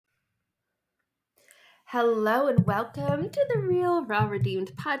Hello and welcome to the Real Raw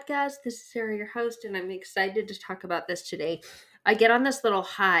Redeemed podcast. This is Sarah, your host, and I'm excited to talk about this today. I get on this little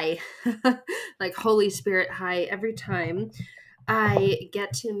high, like Holy Spirit high, every time I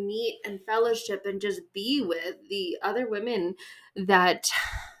get to meet and fellowship and just be with the other women that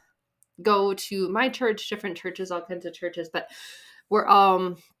go to my church, different churches, all kinds of churches, but we're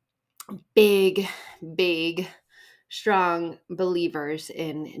all big, big strong believers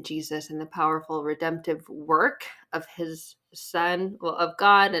in Jesus and the powerful redemptive work of his son, well, of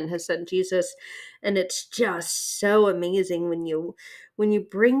God and his son Jesus. And it's just so amazing when you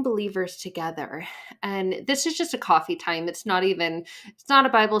bring believers together. And this is just a coffee time. It's not a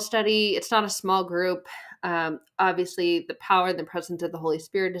Bible study, it's not a small group. Obviously the power and the presence of the Holy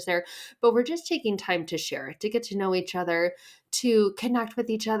Spirit is there, but we're just taking time to share, to get to know each other, to connect with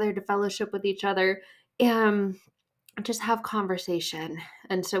each other, to fellowship with each other. And just have conversation.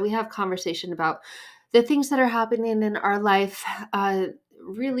 And so we have conversation about the things that are happening in our life,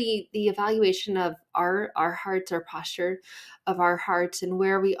 really the evaluation of our hearts, our posture of our hearts and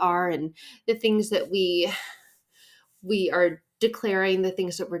where we are, and the things that we are declaring, the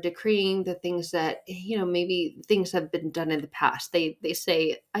things that we're decreeing, the things that, maybe things have been done in the past. They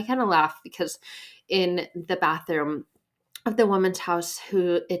say, I kind of laugh because in the bathroom of the woman's house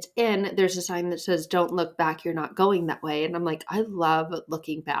who it's in, there's a sign that says, "Don't look back, you're not going that way." And I'm like, I love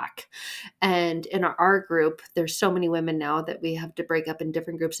looking back. And in our group, there's so many women now that we have to break up in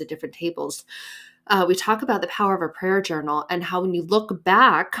different groups at different tables. We talk about the power of a prayer journal and how when you look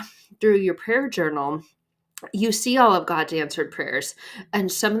back through your prayer journal, you see all of God's answered prayers.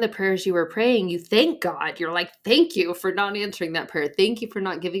 And some of the prayers you were praying, you thank God. You're like, thank you for not answering that prayer. Thank you for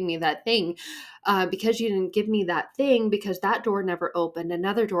not giving me that thing. Because you didn't give me that thing, because that door never opened,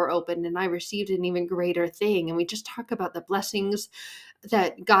 another door opened, and I received an even greater thing. And we just talk about the blessings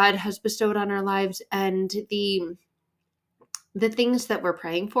that God has bestowed on our lives and the things that we're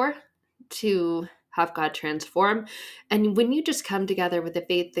praying for to have God transform. And when you just come together with the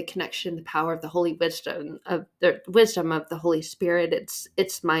faith, the connection, the power of the holy wisdom of the Holy Spirit,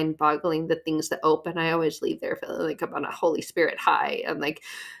 it's mind-boggling the things that open. I always leave there feeling like I'm on a Holy Spirit high. I'm like,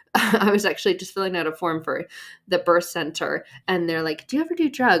 I was actually just filling out a form for the birth center, and they're like, "Do you ever do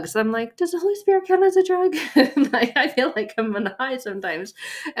drugs?" I'm like, "Does the Holy Spirit count as a drug?" Like, I feel like I'm on a high sometimes.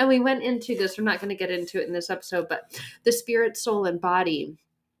 And we went into this. We're not going to get into it in this episode, but the spirit, soul, and body,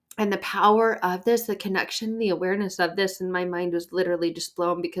 and the power of this, the connection, the awareness of this. And my mind was literally just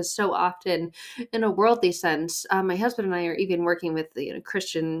blown because so often, in a worldly sense, my husband and I are even working with the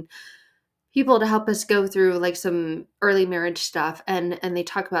Christian people to help us go through like some early marriage stuff, and they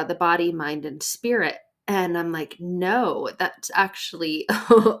talk about the body, mind, and spirit. And I'm like, no, that's actually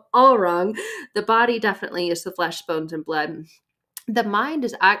all wrong. The body definitely is the flesh, bones, and blood. The mind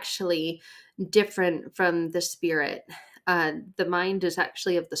is actually different from the spirit. The mind is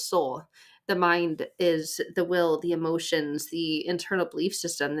actually of the soul. The mind is the will, the emotions, the internal belief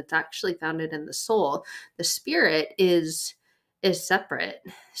system that's actually founded in the soul. The spirit is separate.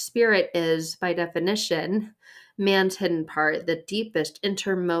 Spirit is, by definition, man's hidden part, the deepest,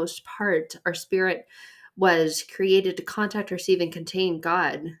 innermost part. Our spirit was created to contact, receive, and contain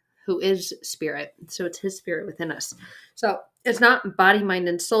God, who is spirit. So it's his spirit within us. So it's not body, mind,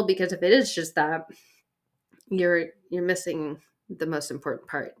 and soul, because if it is just that, you're missing the most important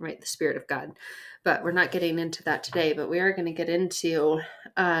part, right? The spirit of God. But we're not getting into that today, but we are going to get into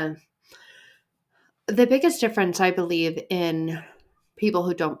the biggest difference, I believe, in people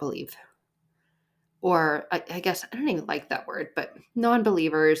who don't believe, or I guess I don't even like that word, but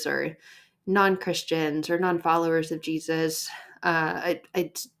non-believers or non-Christians or non-followers of Jesus. I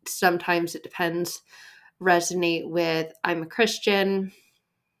sometimes, it depends, resonate with I'm a Christian.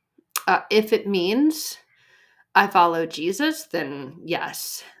 If it means I follow Jesus, then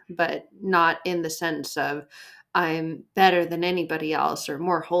yes, but not in the sense of I'm better than anybody else or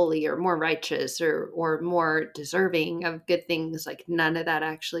more holy or more righteous or more deserving of good things. Like, none of that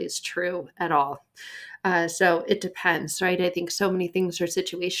actually is true at all. So it depends, right? I think so many things are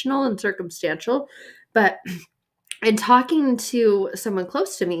situational and circumstantial, but in talking to someone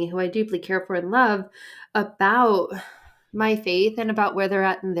close to me who I deeply care for and love about my faith and about where they're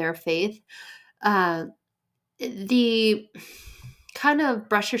at in their faith, uh, the kind of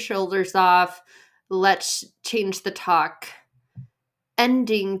brush your shoulders off, let's change the talk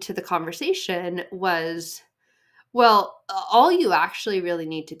ending to the conversation was, well, all you actually really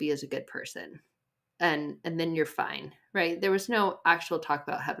need to be is a good person, and then you're fine, right? There was no actual talk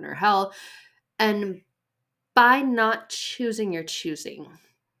about heaven or hell. And by not choosing your choosing,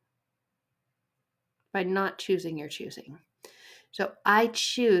 by not choosing your choosing. So I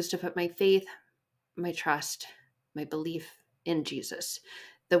choose to put my faith, my trust, my belief in Jesus,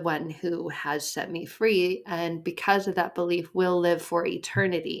 the one who has set me free. And because of that belief, will live for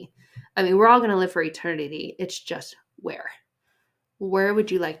eternity. I mean, we're all going to live for eternity. It's just where. Where would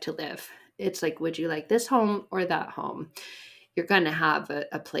you like to live? It's like, would you like this home or that home? You're going to have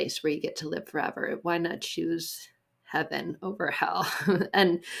a place where you get to live forever. Why not choose heaven over hell?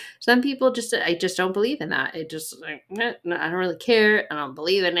 And some people I just don't believe in that. It just like, I don't really care. I don't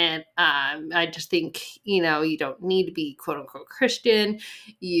believe in it. I just think, you don't need to be quote unquote Christian.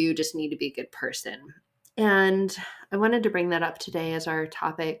 You just need to be a good person. And I wanted to bring that up today as our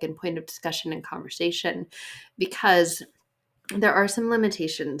topic and point of discussion and conversation, because there are some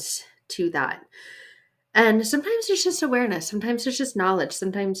limitations to that. And sometimes there's just awareness. Sometimes there's just knowledge.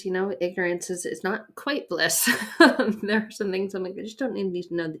 Sometimes, ignorance is not quite bliss. There are some things I'm like, I just don't need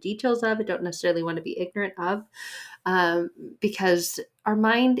to know the details of. I don't necessarily want to be ignorant of, because our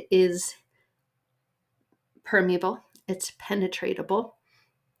mind is permeable. It's penetratable.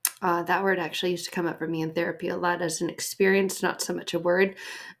 That word actually used to come up for me in therapy a lot as an experience, not so much a word,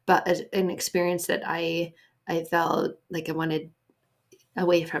 but as an experience that I felt like I wanted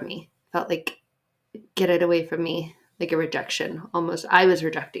away from me. Felt like, get it away from me, like a rejection almost. I was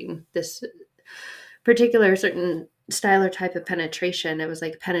rejecting this particular certain style or type of penetration. It was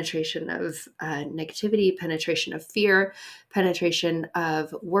like penetration of negativity, penetration of fear, penetration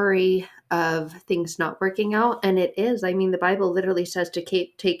of worry, of things not working out. And it is, I mean, the Bible literally says to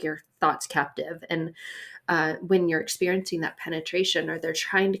take your thoughts captive. And when you're experiencing that penetration or they're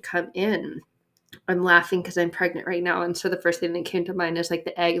trying to come in, I'm laughing because I'm pregnant right now. And so the first thing that came to mind is like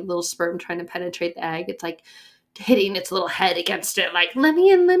the egg, little sperm trying to penetrate the egg. It's like hitting its little head against it, like, let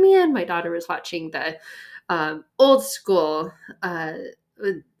me in, let me in. My daughter was watching the old school,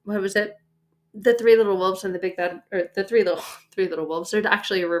 what was it? The Three Little Wolves and the Big Bad, or the Three Little Wolves. There's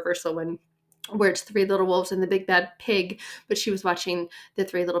actually a reversal one where it's Three Little Wolves and the Big Bad Pig, but she was watching the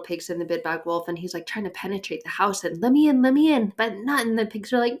Three Little Pigs and the Big Bad Wolf, and he's like trying to penetrate the house and let me in, but not. And the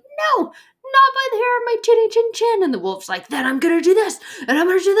pigs are like, no, not by the hair of my chinny chin chin. And the wolf's like, then I'm gonna do this, and I'm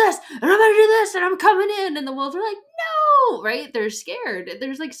gonna do this, and I'm gonna do this, and I'm coming in. And the wolves are like, no, right? They're scared.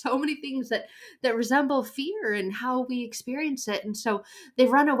 There's like so many things that resemble fear and how we experience it. And so they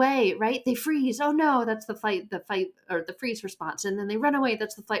run away, right? They freeze. Oh no, that's the fight, or the freeze response. And then they run away.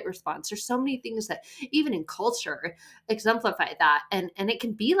 That's the flight response. There's so many things that even in culture exemplify that. And it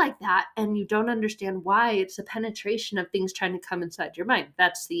can be like that. And you don't understand why. It's a penetration of things trying to come inside your mind.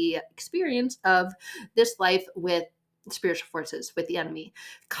 That's the experience of this life with spiritual forces, with the enemy,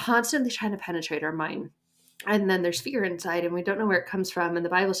 constantly trying to penetrate our mind. And then there's fear inside and we don't know where it comes from. And the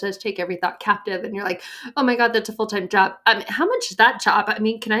Bible says, take every thought captive. And you're like, oh my God, that's a full-time job. I mean, how much is that job? I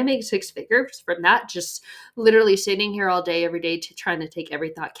mean, can I make 6 figures from that? Just literally sitting here all day, every day, trying to take every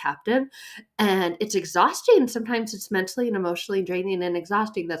thought captive. And it's exhausting. Sometimes it's mentally and emotionally draining and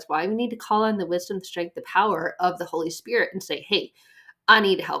exhausting. That's why we need to call on the wisdom, strength, the power of the Holy Spirit and say, hey, I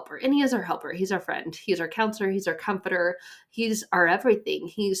need a helper. And he is our helper. He's our friend. He's our counselor. He's our comforter. He's our everything.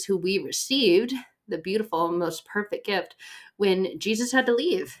 He's who we received, the beautiful, most perfect gift, when Jesus had to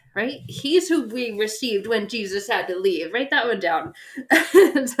leave, right? He's who we received when Jesus had to leave. Write that one down.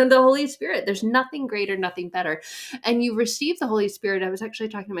 So the Holy Spirit, there's nothing greater, nothing better. And you receive the Holy Spirit. I was actually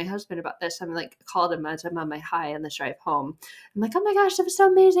talking to my husband about this. I'm like, called him as I'm on my high on this drive home. I'm like, oh my gosh, that was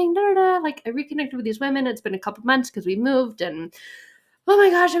so amazing. Da, da, da. Like, I reconnected with these women. It's been a couple months because we moved, and oh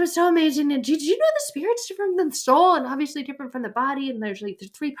my gosh, it was so amazing. And did you know the spirit's different than the soul and obviously different from the body? And there's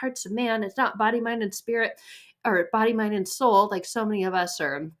 3 parts of man. It's not body, mind, and spirit, or body, mind, and soul, like so many of us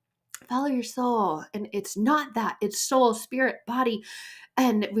are. Follow your soul. And it's not that. It's soul, spirit, body.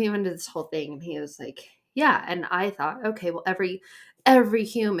 And we went into this whole thing and he was like, yeah. And I thought, okay, well, every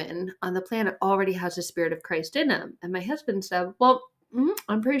human on the planet already has the spirit of Christ in him. And my husband said, well,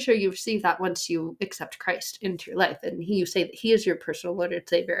 I'm pretty sure you receive that once you accept Christ into your life and you say that he is your personal Lord and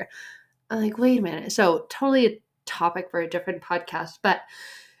Savior. I'm like, wait a minute. So totally a topic for a different podcast. But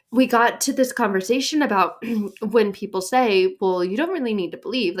we got to this conversation about when people say, well, you don't really need to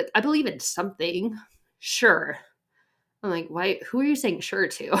believe. Like, I believe in something. Sure. I'm like, why? Who are you saying sure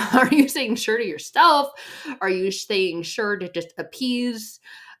to? Are you saying sure to yourself? Are you saying sure to just appease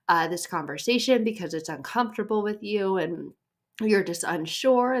this conversation because it's uncomfortable with you and you're just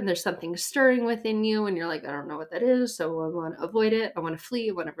unsure and there's something stirring within you and you're like, I don't know what that is, so I want to avoid it. I want to flee.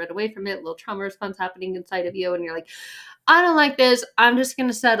 I want to run away from it. A little trauma response happening inside of you. And you're like, I don't like this. I'm just going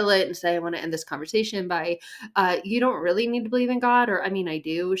to settle it and say I want to end this conversation by, you don't really need to believe in God. Or, I mean, I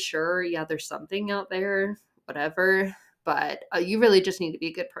do. Sure. Yeah, there's something out there, whatever. But you really just need to be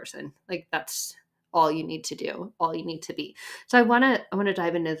a good person. Like, that's all you need to do, all you need to be. So I want to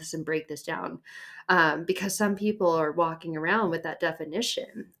dive into this and break this down, because some people are walking around with that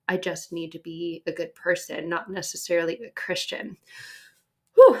definition. I just need to be a good person, not necessarily a Christian.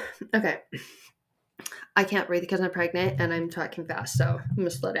 Whew. Okay. I can't breathe because I'm pregnant and I'm talking fast. So I'm going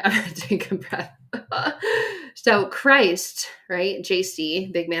to slow down and take a breath. So Christ, right?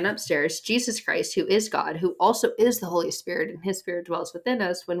 JC, big man upstairs, Jesus Christ, who is God, who also is the Holy Spirit, and his spirit dwells within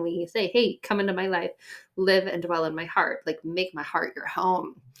us when we say, hey, come into my life, live and dwell in my heart, like make my heart your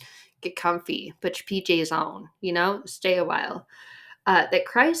home, get comfy, put your PJs on, stay a while. That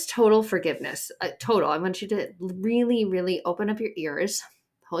Christ's total forgiveness, I want you to really, really open up your ears.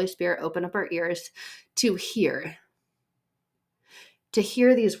 Holy Spirit, open up our ears to hear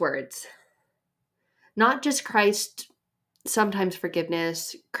these words. Not just Christ, sometimes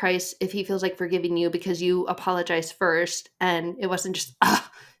forgiveness, Christ, if he feels like forgiving you because you apologized first and it wasn't just,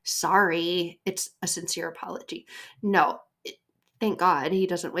 sorry, it's a sincere apology. No, thank God he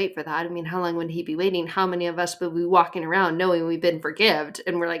doesn't wait for that. I mean, how long would he be waiting? How many of us would be walking around knowing we've been forgived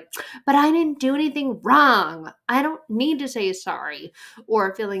and we're like, but I didn't do anything wrong. I don't need to say sorry.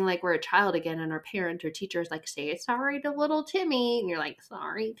 Or feeling like we're a child again and our parent or teacher is like, say sorry to little Timmy. And you're like,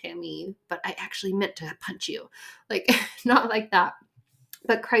 sorry, Timmy, but I actually meant to punch you. Like, not like that.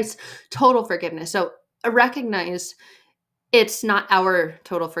 But Christ's total forgiveness. So recognize it's not our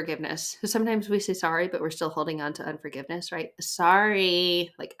total forgiveness. So sometimes we say sorry, but we're still holding on to unforgiveness, right? Sorry.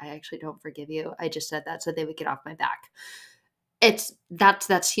 Like, I actually don't forgive you. I just said that so they would get off my back.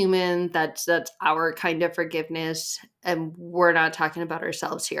 That's human. That's our kind of forgiveness. And we're not talking about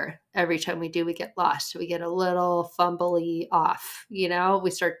ourselves here. Every time we do, we get lost. We get a little fumbly off,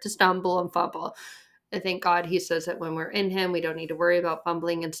 we start to stumble and fumble. And thank God he says that when we're in him, we don't need to worry about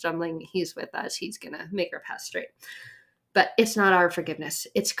fumbling and stumbling. He's with us. He's going to make our path straight. But it's not our forgiveness.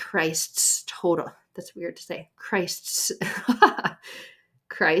 It's Christ's total. That's weird to say. Christ,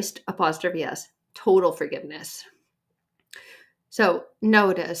 apostrophe S, total forgiveness. So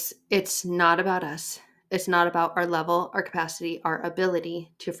notice it's not about us. It's not about our level, our capacity, our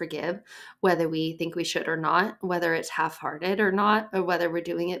ability to forgive, whether we think we should or not, whether it's half-hearted or not, or whether we're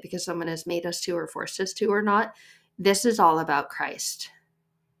doing it because someone has made us to or forced us to or not. This is all about Christ.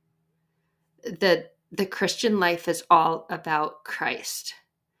 The Christian life is all about Christ.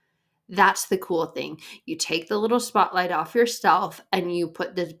 That's the cool thing. You take the little spotlight off yourself and you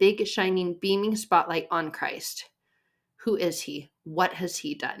put this big, shining, beaming spotlight on Christ. Who is he? What has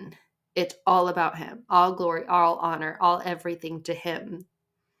he done? It's all about him. All glory, all honor, all everything to him.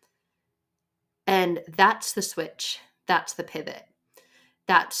 And that's the switch. That's the pivot.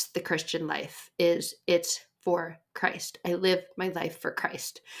 That's the Christian life. It's for Christ. I live my life for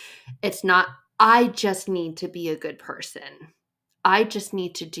Christ. It's not, I just need to be a good person. I just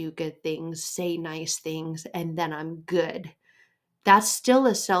need to do good things, say nice things, and then I'm good. That's still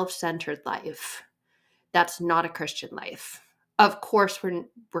a self-centered life. That's not a Christian life. Of course,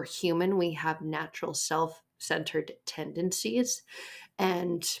 we're human. We have natural self-centered tendencies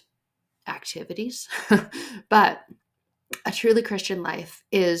and activities. But a truly Christian life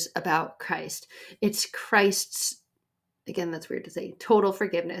is about Christ. It's Christ's, again, that's weird to say, total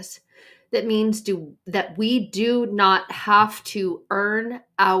forgiveness. That means that we do not have to earn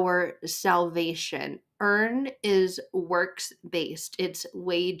our salvation. Earn is works-based. It's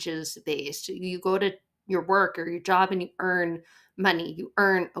wages-based. You go to your work or your job and you earn money. You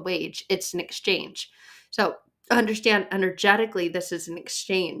earn a wage. It's an exchange. So understand energetically, this is an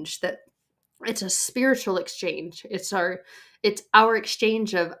exchange, that it's a spiritual exchange. It's our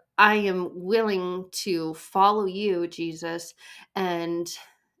exchange of, I am willing to follow you, Jesus, and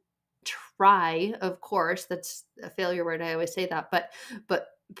try, of course, that's a failure word. I always say that, but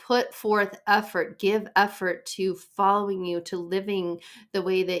put forth effort, give effort to following you, to living the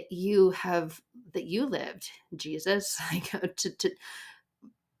way that you lived, Jesus, like to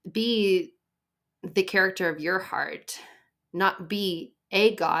be the character of your heart, not be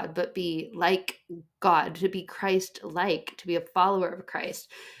a God, but be like God, to be Christ-like, to be a follower of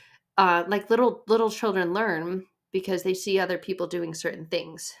Christ. Like little children learn because they see other people doing certain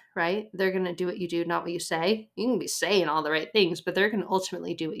things, right? They're going to do what you do, not what you say. You can be saying all the right things, but they're going to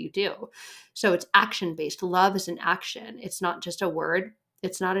ultimately do what you do. So it's action-based. Love is an action. It's not just a word.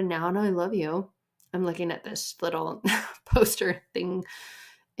 It's not a noun. I love you. I'm looking at this little poster thing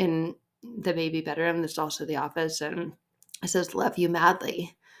in the baby bedroom. There's also the office, and it says, love you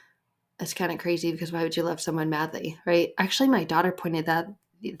madly. That's kind of crazy, because why would you love someone madly, right? Actually, my daughter pointed that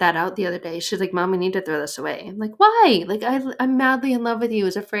out the other day. She's like, Mom, we need to throw this away. I'm like, why? Like, I'm madly in love with you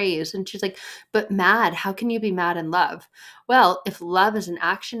as a phrase. And she's like, but mad, how can you be mad in love? Well, if love is an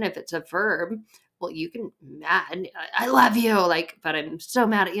action, if it's a verb, well, you can mad. I love you, like, but I'm so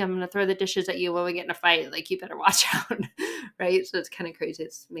mad at you. I'm going to throw the dishes at you when we get in a fight. Like, you better watch out, right? So it's kind of crazy.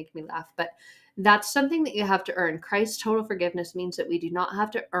 It's making me laugh. But that's something that you have to earn. Christ's total forgiveness means that we do not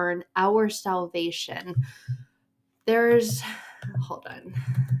have to earn our salvation. Hold on.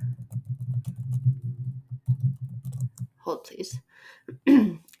 Hold, please.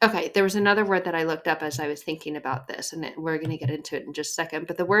 Okay, there was another word that I looked up as I was thinking about this, and we're going to get into it in just a second.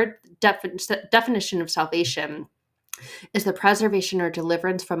 But the word definition of salvation is the preservation or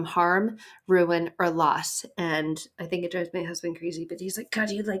deliverance from harm, ruin, or loss. And I think it drives my husband crazy, but he's like,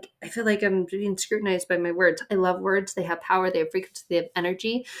 God, I feel like I'm being scrutinized by my words. I love words. They have power, they have frequency, they have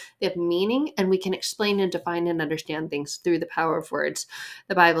energy, they have meaning, and we can explain and define and understand things through the power of words.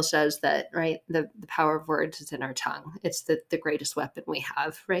 The Bible says that, right? The power of words is in our tongue. It's the greatest weapon we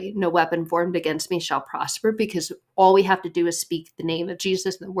have, right? No weapon formed against me shall prosper, because all we have to do is speak the name of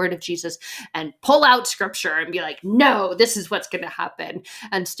Jesus and the word of Jesus and pull out scripture and be like, no, this is what's going to happen,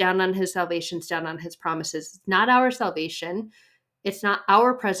 and stand on his salvation, stand on his promises. It's not our salvation. It's not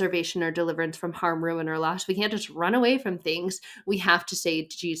our preservation or deliverance from harm, ruin, or loss. We can't just run away from things. We have to say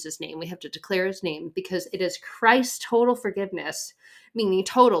Jesus' name. We have to declare his name, because it is Christ's total forgiveness, meaning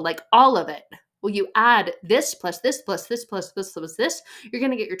total, like all of it. Well, you add this plus this plus this plus this plus this, you're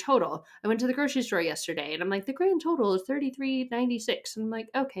going to get your total. I went to the grocery store yesterday and I'm like, the grand total is $33.96. And I'm like,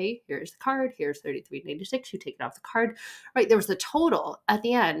 okay, here's the card. Here's $33.96. You take it off the card. Right. There was the total at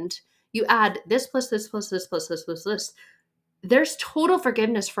the end. You add this plus this plus this plus this plus this. There's total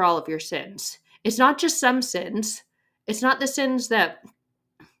forgiveness for all of your sins. It's not just some sins. It's not the sins that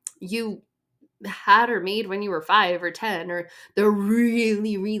you had or made when you were 5 or 10, or the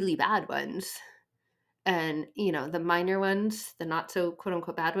really, really bad ones. And, the minor ones, the not so quote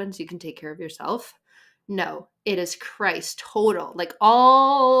unquote bad ones, you can take care of yourself. No, it is Christ total, like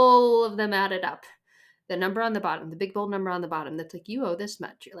all of them added up. The number on the bottom, the big bold number on the bottom, that's like, you owe this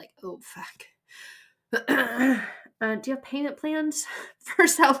much. You're like, oh, fuck. Do you have payment plans for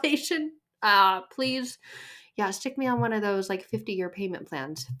salvation? Please. Yeah, stick me on one of those like 50-year payment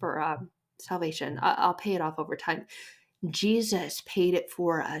plans for salvation. I'll pay it off over time. Jesus paid it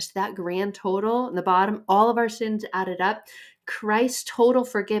for us. That grand total in the bottom, all of our sins added up, Christ's total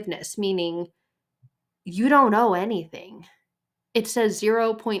forgiveness, meaning you don't owe anything. It says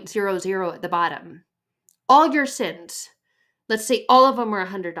 0.00 at the bottom. All your sins, let's say all of them were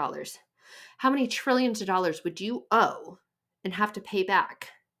 $100. How many trillions of dollars would you owe and have to pay back?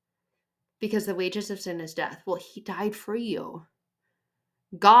 Because the wages of sin is death. Well, he died for you.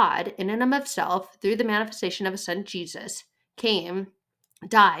 God, in and of himself, through the manifestation of his son Jesus, came,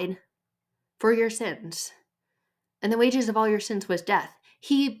 died for your sins. And the wages of all your sins was death.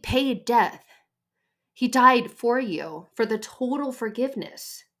 He paid death. He died for you, for the total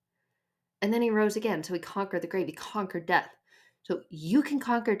forgiveness. And then he rose again. So he conquered the grave. He conquered death. So you can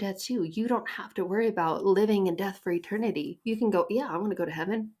conquer death too. You don't have to worry about living in death for eternity. You can go, yeah, I want to go to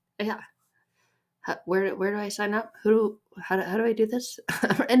heaven. Yeah. Where do I sign up? How do I do this?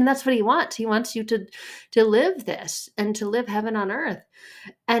 And that's what he wants. He wants you to live this and to live heaven on earth.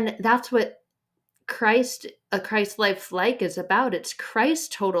 And that's what a Christ life like is about. It's Christ's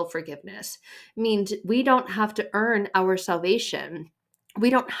total forgiveness. It means we don't have to earn our salvation.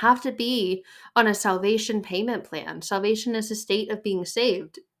 We don't have to be on a salvation payment plan. Salvation is a state of being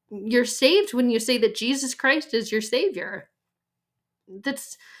saved. You're saved when you say that Jesus Christ is your Savior.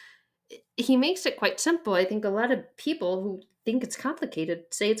 He makes it quite simple. I think a lot of people who think it's complicated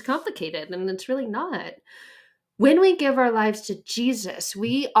say it's complicated, and it's really not. When we give our lives to Jesus,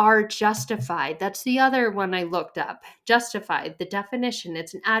 we are justified. That's the other one I looked up. Justified, the definition,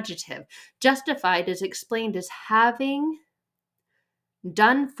 it's an adjective. Justified is explained as having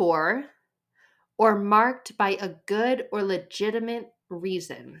done for or marked by a good or legitimate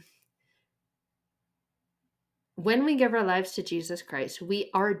reason. When we give our lives to Jesus Christ, we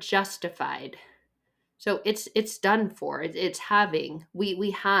are justified. So it's done for. It's having.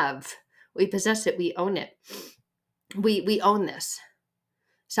 We have. We possess it. We own it. We own this.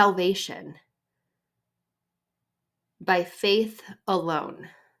 Salvation by faith alone.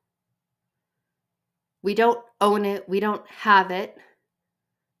 We don't own it. We don't have it.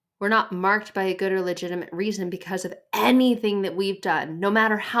 We're not marked by a good or legitimate reason because of anything that we've done, no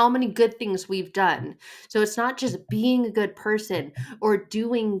matter how many good things we've done. So it's not just being a good person or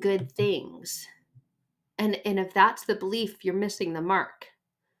doing good things. And if that's the belief, you're missing the mark.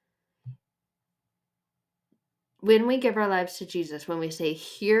 When we give our lives to Jesus, when we say,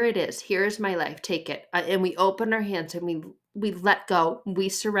 here it is, here is my life, take it. And we open our hands and we let go, we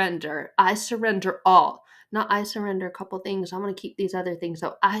surrender. I surrender all. Not I surrender a couple things. I'm going to keep these other things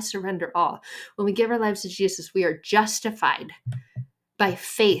out. I surrender all. When we give our lives to Jesus, we are justified by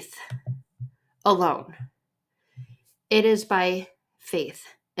faith alone. It is by faith.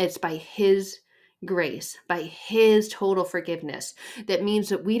 It's by his grace, by his total forgiveness. That means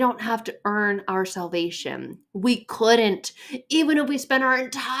that we don't have to earn our salvation. We couldn't, even if we spent our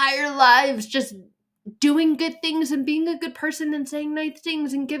entire lives just doing good things and being a good person and saying nice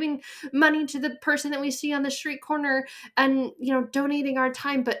things and giving money to the person that we see on the street corner and, donating our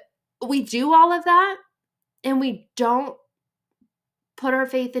time. But we do all of that and we don't put our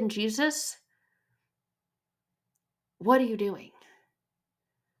faith in Jesus. What are you doing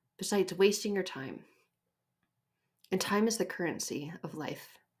besides wasting your time? And time is the currency of life.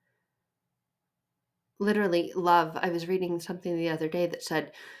 Literally, love. I was reading something the other day that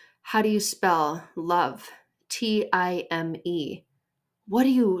said, how do you spell love? Time. What do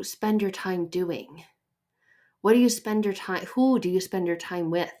you spend your time doing? What do you spend your time? Who do you spend your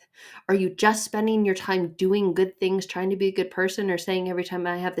time with? Are you just spending your time doing good things, trying to be a good person, or saying every time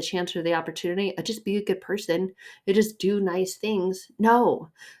I have the chance or the opportunity, I just be a good person, I just do nice things?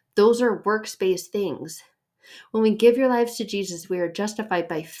 No, those are works-based things. When we give your lives to Jesus, we are justified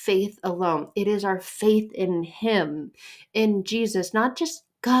by faith alone. It is our faith in him, in Jesus, not just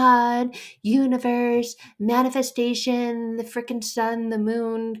God, universe, manifestation, the freaking sun, the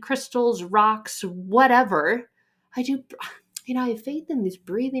moon, crystals, rocks, whatever. I have faith in these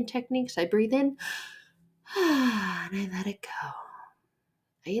breathing techniques. I breathe in and I let it go.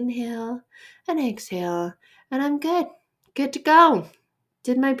 I inhale and exhale and I'm good. Good to go.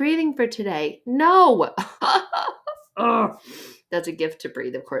 Did my breathing for today? No. Oh, that's a gift to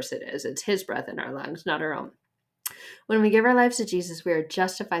breathe. Of course it is. It's his breath in our lungs, not our own. When we give our lives to Jesus, we are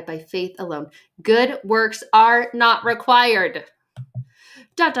justified by faith alone. Good works are not required.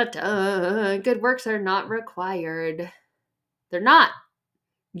 Da, da, da. Good works are not required. They're not.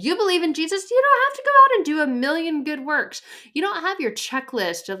 You believe in Jesus, you don't have to go out and do a million good works. You don't have your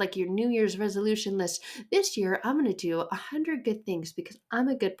checklist or like your New Year's resolution list. This year, I'm going to do 100 good things because I'm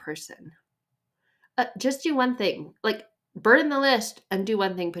a good person. Just do one thing. Like, burn the list and do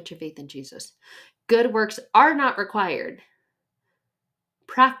one thing. Put your faith in Jesus. Good works are not required.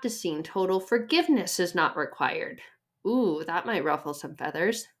 Practicing total forgiveness is not required. Ooh, that might ruffle some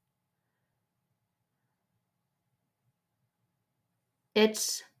feathers.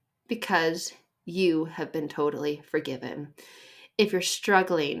 It's because you have been totally forgiven. If you're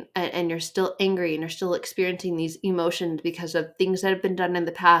struggling and you're still angry and you're still experiencing these emotions because of things that have been done in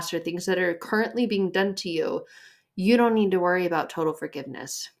the past or things that are currently being done to you, you don't need to worry about total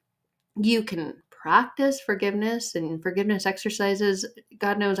forgiveness. You can practice forgiveness and forgiveness exercises.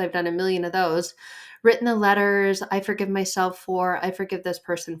 God knows I've done a million of those. Written the letters, I forgive myself for, I forgive this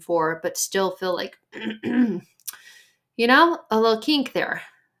person for, but still feel like, a little kink there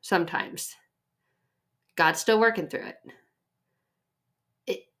sometimes. God's still working through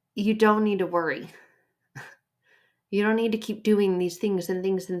it. You don't need to worry. You don't need to keep doing these things and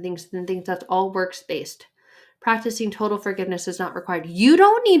things and things and things. That's all works-based. Practicing total forgiveness is not required. You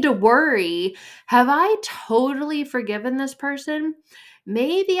don't need to worry. Have I totally forgiven this person?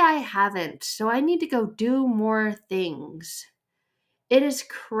 Maybe I haven't. So I need to go do more things. It is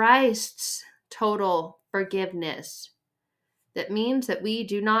Christ's total forgiveness. That means that we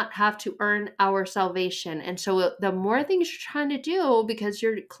do not have to earn our salvation. And so the more things you're trying to do because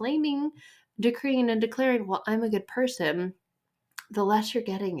you're claiming, decreeing, and declaring, well, I'm a good person, the less you're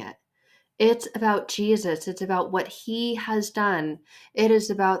getting it. It's about Jesus. It's about what he has done. It is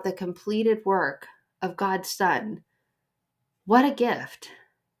about the completed work of God's Son. What a gift.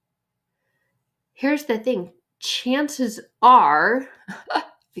 Here's the thing. Chances are,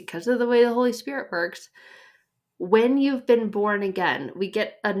 because of the way the Holy Spirit works, when you've been born again, we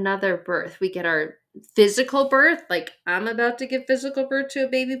get another birth. We get our physical birth. Like, I'm about to give physical birth to a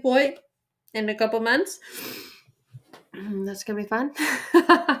baby boy in a couple months. That's going to be fun.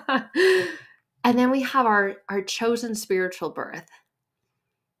 And then we have our chosen spiritual birth.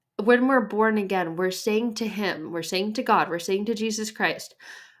 When we're born again, we're saying to him, we're saying to God, we're saying to Jesus Christ,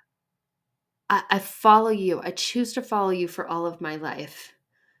 I follow you. I choose to follow you for all of my life.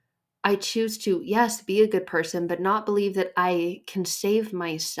 I choose to, yes, be a good person, but not believe that I can save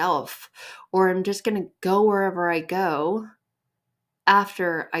myself or I'm just going to go wherever I go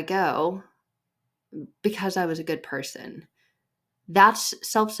after I go because I was a good person. That's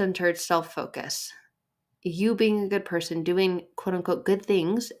self-centered self-focus. You being a good person, doing quote unquote good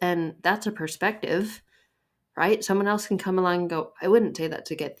things, and that's a perspective, right? Someone else can come along and go, I wouldn't say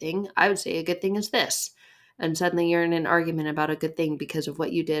that's a good thing. I would say a good thing is this. and suddenly you're in an argument about a good thing because of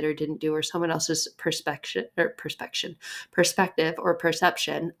what you did or didn't do, or someone else's perspective or perception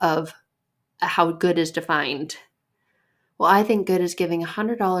of how good is defined. Well, I think good is giving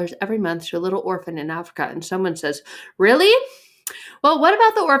 $100 every month to a little orphan in Africa. And someone says, really? Well, what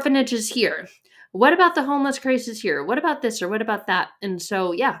about the orphanages here? What about the homeless crisis here? What about this or what about that? And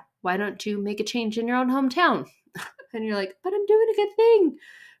so, yeah, why don't you make a change in your own hometown? And you're like, but I'm doing a good thing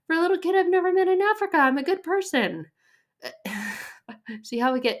for a little kid I've never met in Africa. I'm a good person. See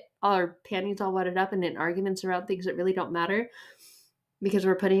how we get all our panties all wetted up and in arguments around things that really don't matter because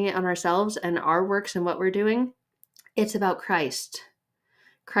we're putting it on ourselves and our works and what we're doing? It's about Christ.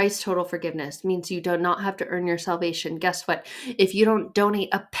 Christ's total forgiveness means you do not have to earn your salvation. Guess what? If you don't donate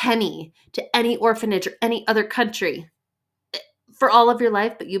a penny to any orphanage or any other country for all of your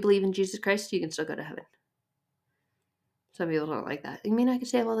life, but you believe in Jesus Christ, you can still go to heaven. Some people don't like that. You mean I can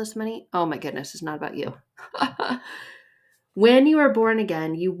save all this money? Oh my goodness, it's not about you. When you are born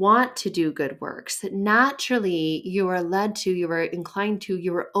again, you want to do good works. Naturally, you are led to, you are inclined to,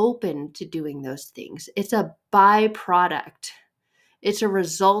 you are open to doing those things. It's a byproduct. It's a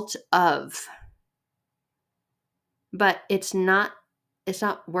result of, but it's not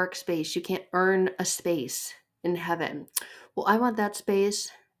workspace. You can't earn a space in heaven. Well, I want that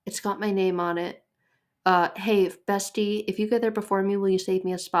space. It's got my name on it. Hey, bestie, if you get there before me, will you save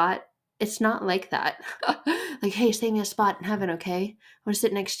me a spot? It's not like that. Like, hey, save me a spot in heaven, okay? I want to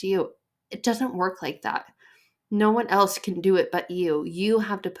sit next to you. It doesn't work like that. No one else can do it but you. You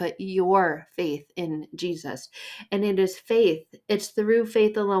have to put your faith in Jesus. And it is faith. It's through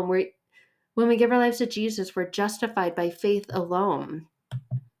faith alone. When we give our lives to Jesus, we're justified by faith alone.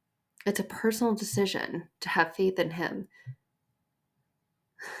 It's a personal decision to have faith in him.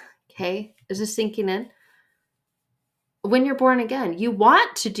 Okay? Is this sinking in? When you're born again, you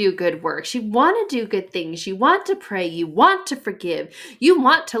want to do good works. You want to do good things. You want to pray. You want to forgive. You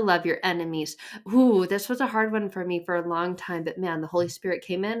want to love your enemies. Ooh, this was a hard one for me for a long time. But man, the Holy Spirit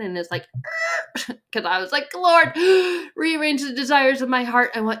came in and is like, because I was like, Lord, rearrange the desires of my heart.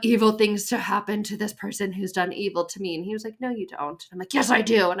 I want evil things to happen to this person who's done evil to me. And he was like, no, you don't. I'm like, yes, I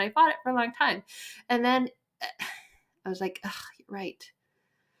do. And I fought it for a long time. And then I was like, you're right.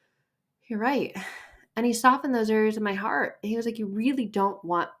 You're right. And he softened those areas of my heart. He was like, you really don't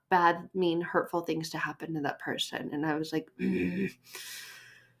want bad, mean, hurtful things to happen to that person. And I was like,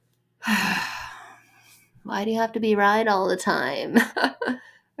 why do you have to be right all the time?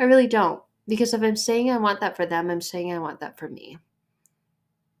 I really don't. Because if I'm saying I want that for them, I'm saying I want that for me.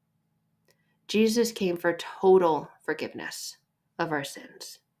 Jesus came for total forgiveness of our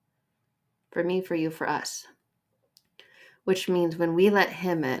sins. For me, for you, for us. Which means when we let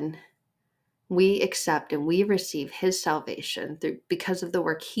him in, we accept and we receive his salvation because of the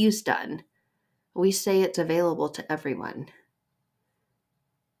work he's done. We say it's available to everyone.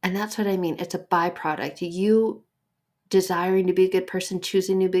 And that's what I mean. It's a byproduct. You desiring to be a good person,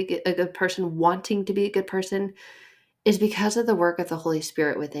 choosing to be a good person, wanting to be a good person is because of the work of the Holy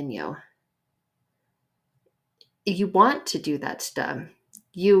Spirit within you. You want to do that stuff.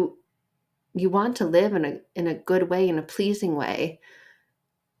 You want to live in a good way, in a pleasing way,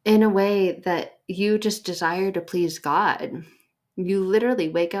 in a way that you just desire to please God. You literally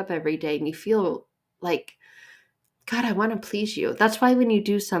wake up every day and you feel like, God, I want to please you. That's why when you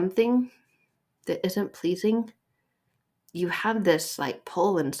do something that isn't pleasing, you have this like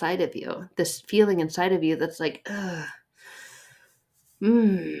pull inside of you, this feeling inside of you that's like, I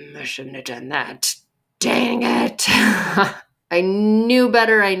shouldn't have done that. Dang it. I knew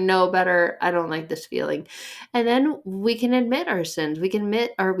better. I know better. I don't like this feeling. And then we can admit our sins. We can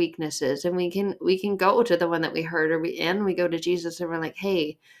admit our weaknesses, and we can go to the one that we hurt, we go to Jesus and we're like,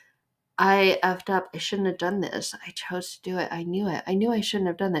 hey, I effed up. I shouldn't have done this. I chose to do it. I knew it. I knew I shouldn't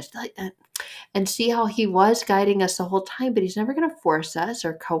have done this. And see how he was guiding us the whole time, but he's never going to force us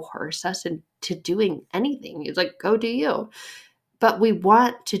or coerce us into doing anything. He's like, go do you. But we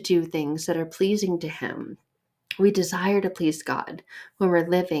want to do things that are pleasing to him. We desire to please God when we're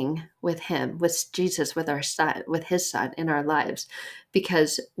living with him, with Jesus, with our son, with his son in our lives,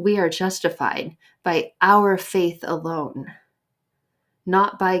 because we are justified by our faith alone,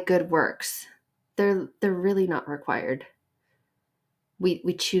 not by good works. They're really not required.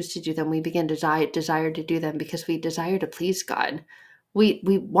 We choose to do them. We begin to desire to do them because we desire to please God. We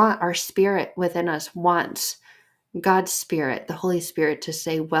want, our spirit within us wants God's Spirit, the Holy Spirit, to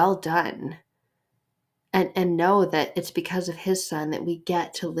say, well done. And know that it's because of his son that we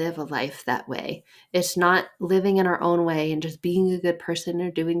get to live a life that way. It's not living in our own way and just being a good person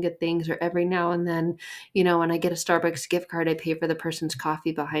or doing good things, or every now and then, when I get a Starbucks gift card, I pay for the person's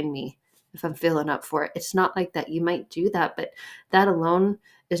coffee behind me. if I'm feeling up for it. It's not like that. You might do that, but that alone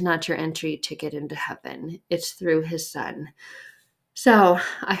is not your entry ticket into heaven. It's through his son. So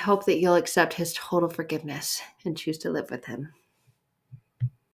I hope that you'll accept his total forgiveness and choose to live with him.